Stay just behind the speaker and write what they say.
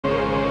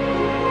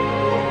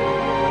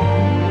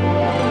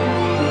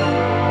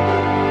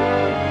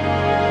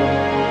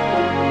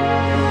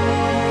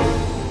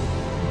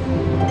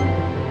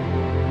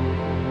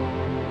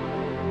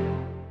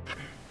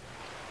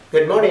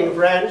Good morning,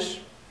 friends.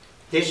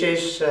 This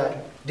is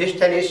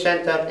Destiny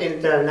Center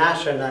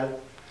International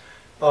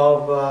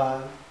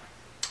of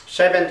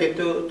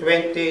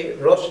 7220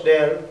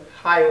 Rosedale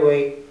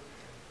Highway,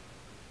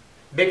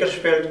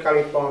 Bakersfield,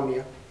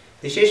 California.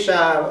 This is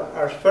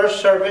our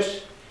first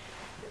service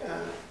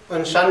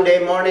on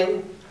Sunday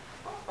morning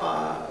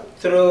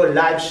through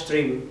live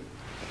stream.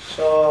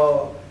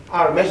 So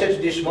our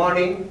message this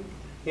morning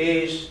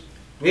is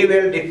we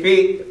will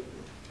defeat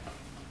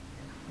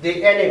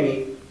the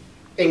enemy,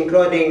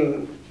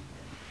 including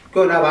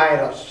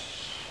coronavirus.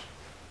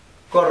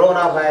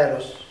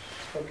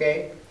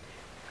 Okay.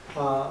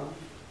 For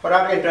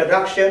our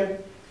introduction,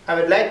 I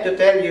would like to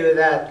tell you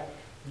that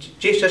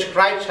Jesus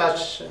Christ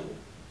has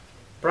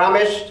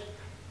promised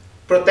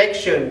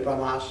protection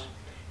from us.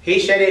 He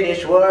said in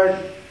His Word,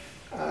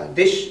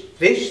 these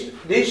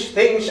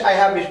things I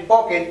have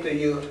spoken to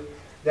you,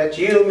 that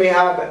you may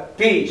have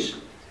peace.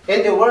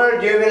 In the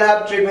world you will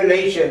have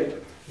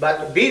tribulation,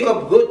 but be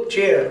of good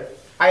cheer.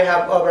 I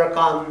have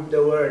overcome the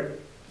world.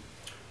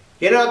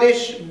 You know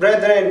this,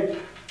 brethren,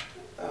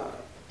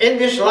 in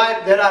this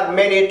life there are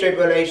many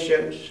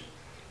tribulations.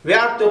 We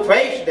have to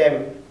face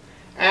them.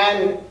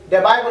 And the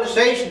Bible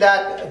says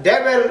that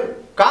they will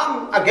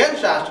come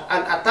against us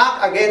and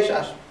attack against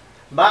us.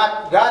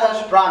 But God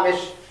has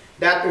promised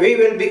that we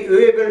will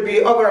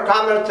be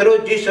overcome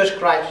through Jesus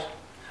Christ.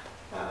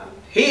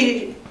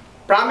 He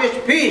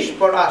promised peace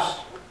for us.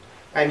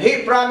 And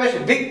He promised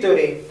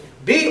victory.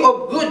 Be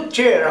of good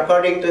cheer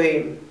according to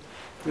Him.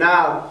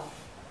 Now,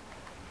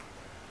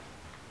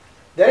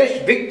 there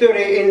is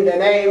victory in the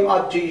name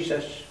of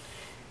Jesus.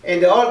 In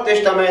the Old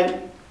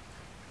Testament,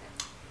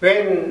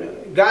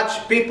 when God's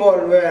people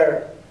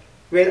were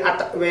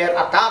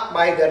attacked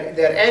by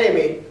their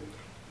enemy,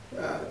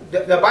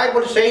 the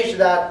Bible says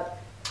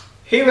that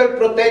He will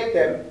protect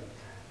them.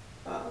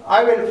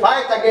 I will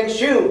fight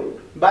against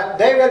you, but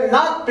they will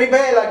not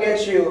prevail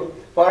against you,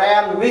 for I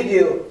am with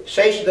you,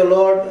 says the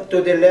Lord,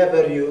 to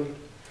deliver you.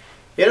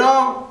 You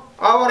know,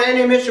 our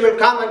enemies will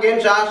come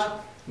against us,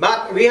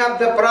 but we have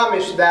the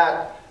promise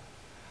that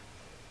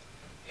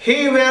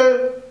He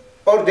will,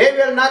 or they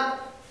will not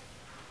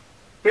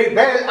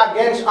prevail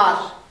against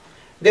us.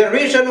 The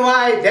reason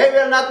why they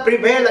will not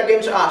prevail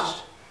against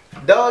us,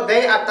 though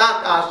they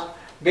attack us,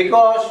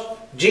 because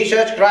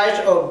Jesus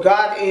Christ of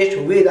God is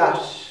with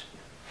us.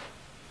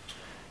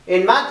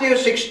 In Matthew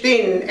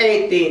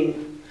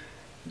 16:18,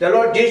 the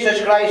Lord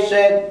Jesus Christ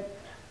said,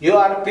 "You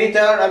are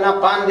Peter, and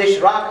upon this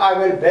rock I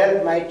will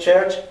build my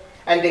church,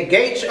 and the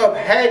gates of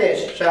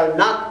Hades shall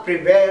not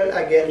prevail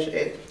against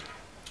it."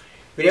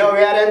 We know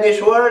we are in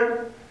this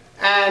world,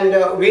 and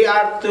we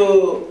are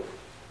to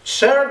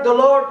serve the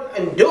Lord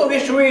and do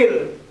His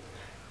will.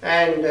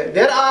 And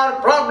there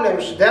are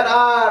problems, there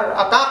are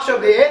attacks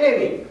of the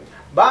enemy.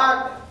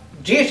 But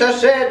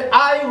Jesus said,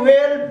 "I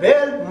will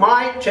build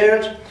my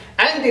church,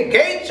 and the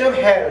gates of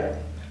hell,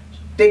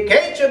 the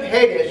gates of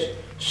Hades,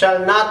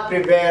 shall not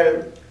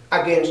prevail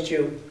against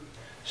you."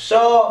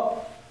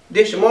 So,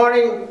 this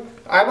morning,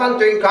 I want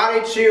to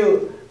encourage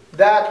you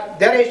that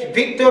there is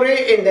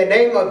victory in the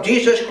name of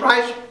Jesus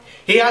Christ.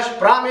 He has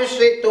promised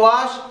it to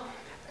us.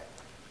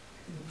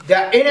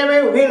 The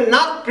enemy will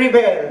not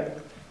prevail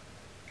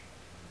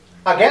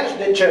against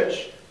the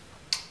church.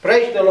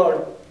 Praise the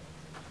Lord.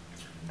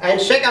 And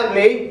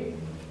secondly,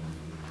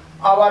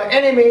 our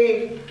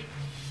enemy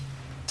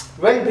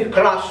will be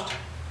crushed.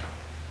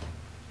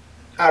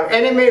 Our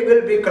enemy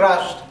will be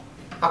crushed.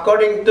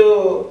 According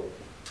to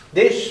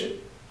this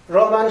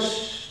Romans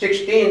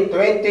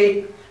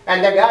 16:20, "And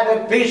the God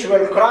of peace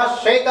will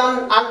crush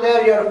Satan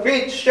under your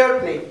feet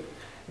shortly.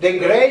 The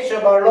grace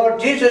of our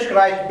Lord Jesus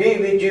Christ be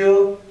with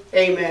you.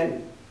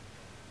 Amen."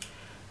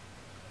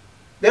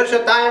 There's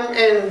a time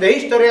in the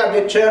history of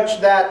the church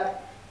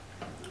that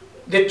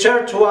the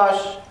church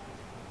was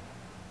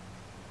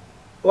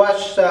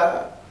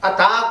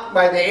attacked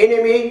by the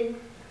enemy.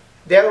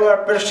 They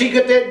were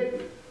persecuted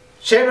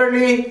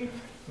severely,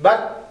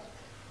 but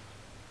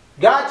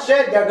God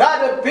said, "The God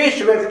of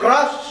peace will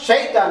crush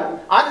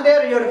Satan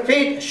under your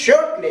feet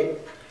shortly."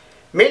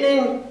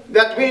 Meaning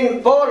that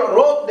when Paul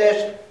wrote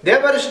this, they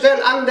were still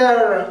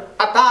under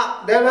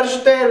attack. They were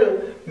still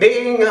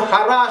being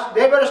harassed.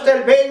 They were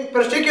still being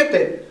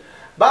persecuted.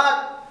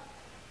 But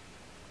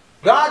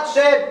God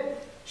said,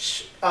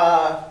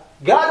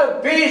 "God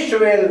of peace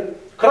will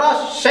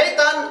crush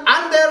Satan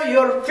under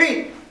your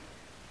feet."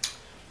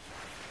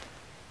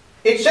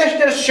 It says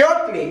there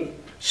shortly.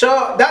 So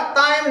that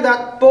time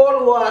that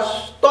Paul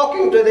was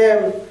talking to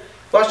them,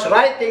 was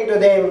writing to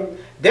them,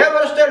 they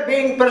were still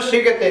being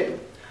persecuted.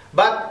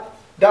 But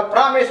the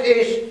promise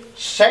is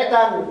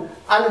Satan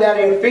under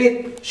your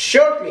feet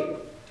shortly.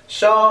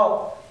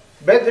 So,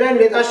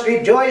 brethren, let us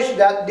rejoice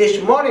that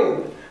this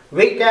morning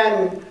we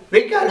can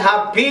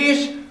have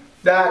peace,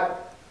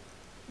 that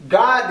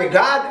God, the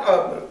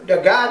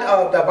God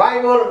of the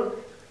Bible,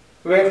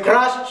 will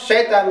crush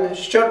Satan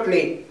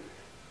shortly.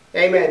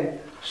 Amen.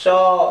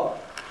 So,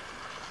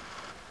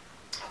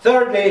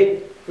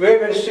 thirdly, we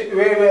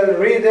will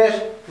read this.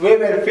 We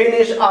will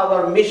finish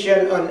our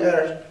mission on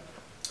earth.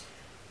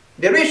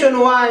 The reason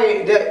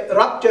why the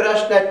rapture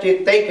has not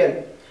yet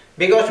taken,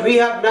 because we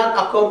have not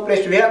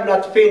accomplished, we have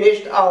not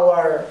finished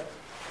our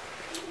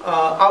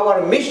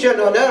mission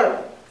on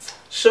earth.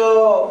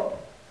 So,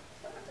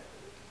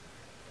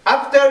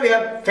 after we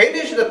have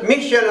finished that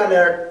mission on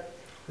earth,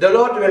 the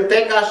Lord will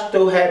take us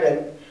to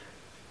heaven.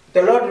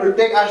 The Lord will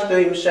take us to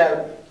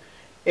Himself.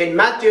 In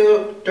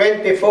Matthew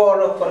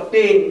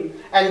 24:14,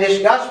 and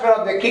this gospel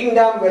of the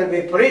kingdom will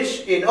be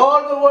preached in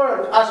all the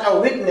world as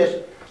a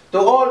witness to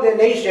all the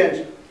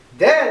nations.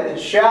 Then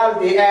shall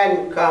the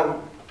end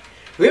come.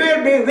 We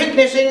will be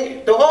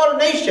witnessing to all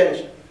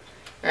nations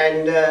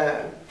and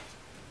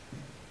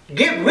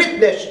give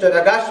witness to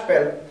the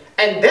gospel.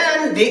 And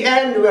then the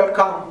end will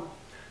come.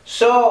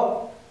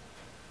 So,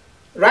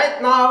 right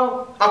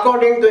now,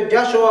 according to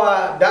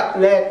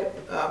Joshua.net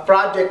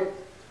project,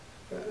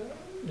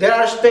 there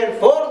are still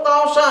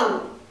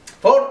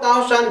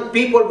 4,000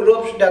 people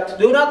groups that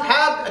do not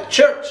have a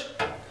church.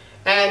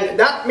 And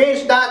that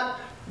means that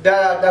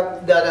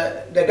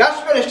the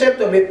gospel is still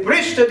to be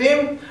preached to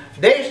them.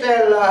 They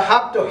still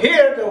have to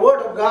hear the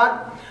word of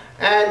God.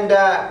 And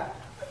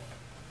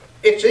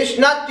it's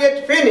not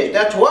yet finished.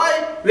 That's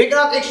why we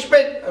cannot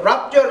expect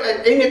rapture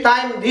at any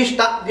time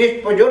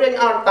during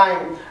our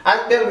time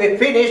until we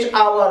finish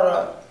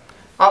our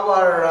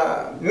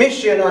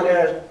mission on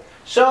earth.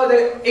 So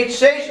it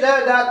says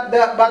there that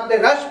but the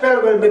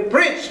gospel will be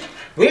preached.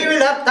 We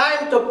will have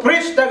time to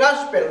preach the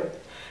gospel,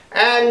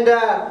 and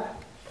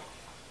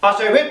as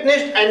a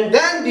witness, and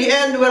then the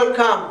end will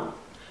come.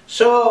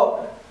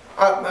 So,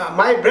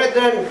 my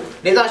brethren,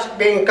 let us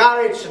be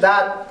encouraged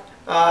that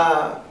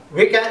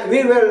we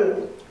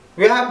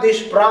have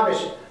this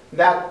promise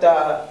that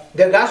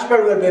the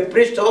gospel will be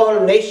preached to all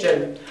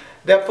nations.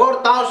 The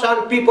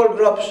 4,000 people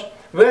groups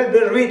will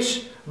be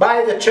reached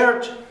by the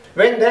church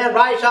when they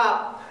rise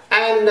up.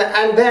 And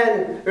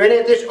then when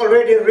it is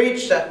already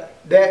reached,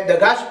 the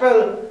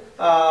gospel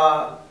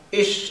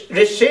is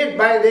received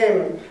by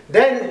them,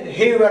 then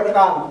He will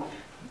come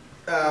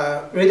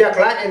in the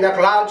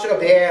clouds of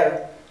the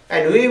air,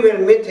 and we will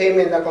meet Him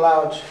in the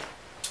clouds.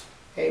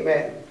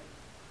 Amen.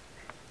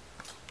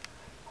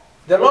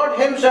 The Lord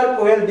Himself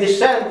will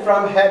descend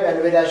from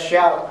heaven with a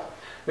shout,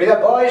 with the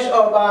voice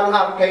of an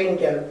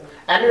archangel,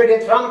 and with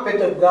the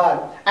trumpet of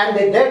God, and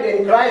the dead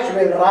in Christ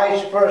will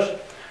rise first.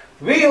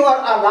 We who are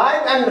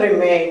alive and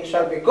remain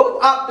shall be caught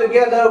up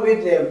together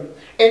with them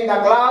in the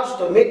clouds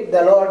to meet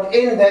the Lord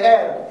in the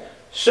air.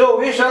 So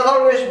we shall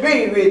always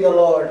be with the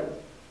Lord.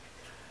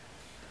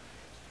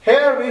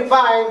 Here we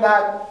find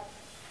that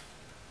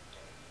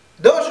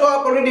those who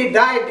have already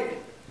died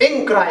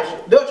in Christ,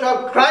 those who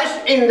have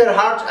Christ in their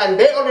hearts and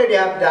they already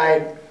have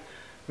died,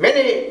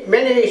 many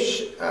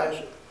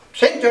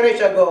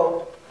centuries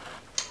ago,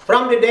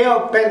 from the day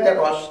of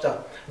Pentecost,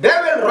 they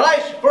will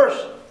rise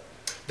first.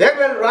 They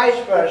will rise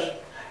first.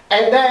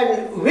 And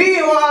then we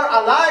who are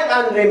alive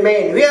and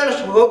remain, we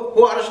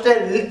who are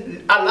still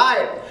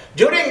alive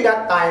during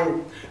that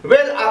time,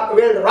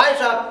 will rise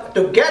up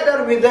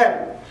together with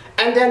them.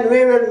 And then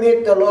we will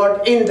meet the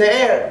Lord in the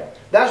air.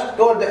 That's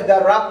called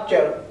the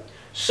rapture.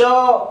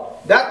 So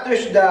that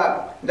is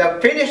the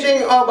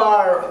finishing of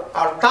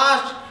our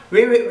task.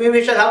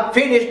 We shall have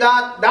finished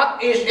that.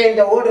 That is in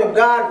the Word of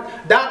God.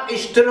 That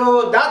is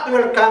true. That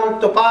will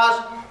come to pass.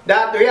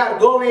 That we are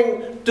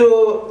going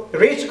to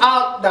reach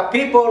out the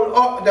people,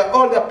 all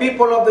the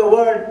people of the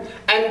world,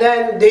 and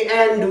then the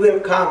end will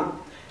come.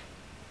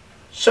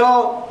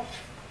 So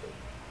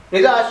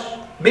let us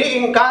be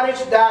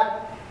encouraged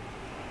that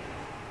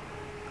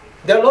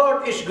the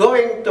Lord is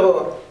going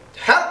to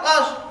help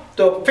us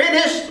to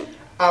finish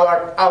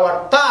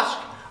our task,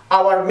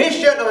 our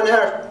mission on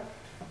earth.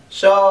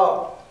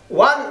 So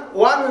one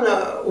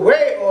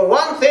way or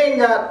one thing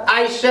that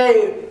I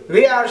say,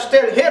 we are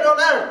still here on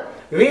earth.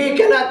 We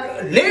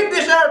cannot leave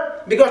this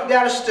earth because there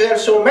are still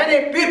so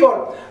many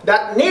people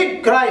that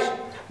need Christ,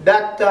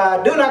 that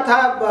do not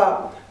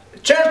have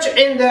church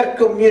in their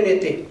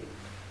community.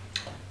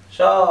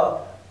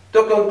 So,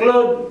 to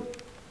conclude,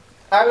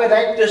 I would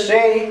like to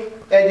say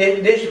that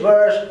this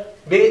verse,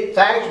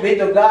 thanks be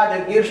to God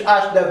who gives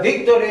us the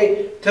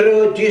victory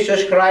through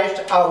Jesus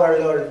Christ our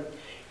Lord.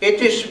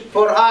 It is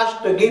for us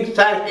to give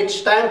thanks.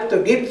 It's time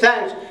to give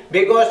thanks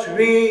because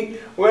we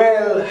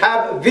will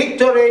have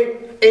victory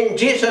in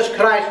Jesus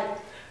Christ.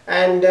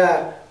 And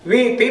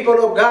we people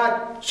of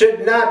God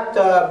should not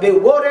be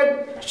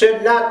worried,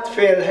 should not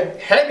feel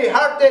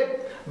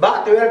heavy-hearted,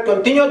 but we will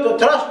continue to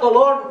trust the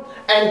Lord,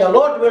 and the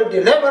Lord will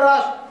deliver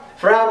us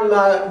from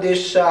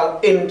this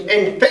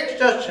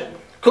infectious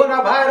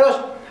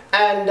coronavirus,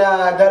 and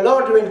the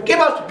Lord will give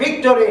us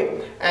victory,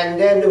 and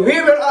then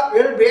we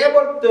will be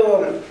able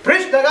to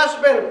preach the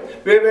gospel,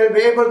 we will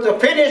be able to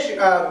finish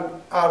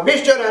our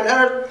mission on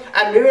earth,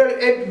 and we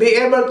will be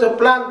able to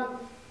plant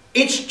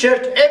each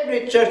church,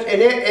 every church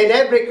in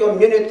every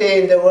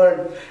community in the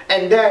world,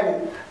 and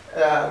then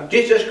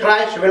Jesus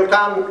Christ will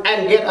come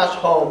and get us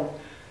home.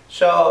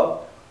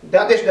 So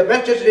that is the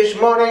message this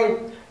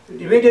morning.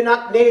 We do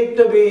not need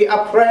to be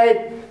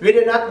afraid. We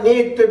do not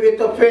need to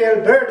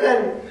feel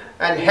burdened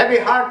and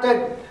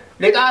heavy-hearted.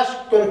 Let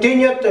us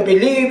continue to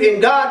believe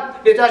in God.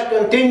 Let us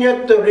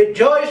continue to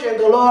rejoice in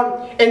the Lord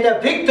and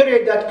the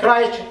victory that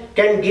Christ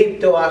can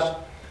give to us.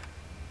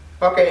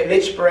 Okay,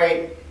 let's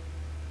pray.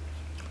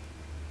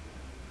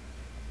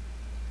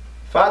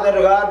 Father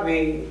God,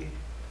 we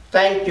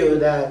thank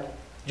you that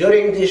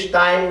during these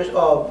times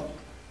of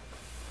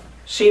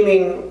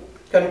seeming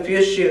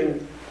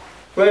confusion,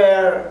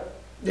 where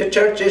the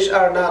churches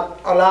are not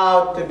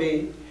allowed to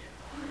be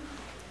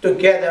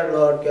together,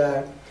 Lord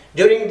God,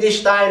 during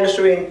these times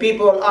when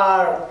people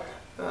are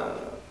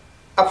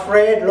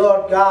afraid,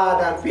 Lord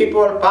God, and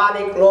people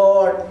panic,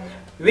 Lord,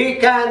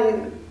 we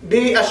can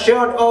be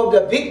assured of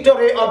the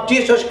victory of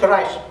Jesus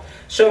Christ.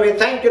 So we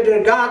thank you,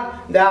 dear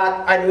God,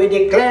 that and we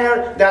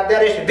declare that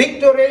there is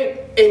victory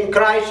in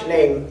Christ's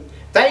name.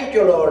 Thank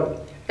you, Lord.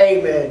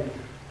 Amen.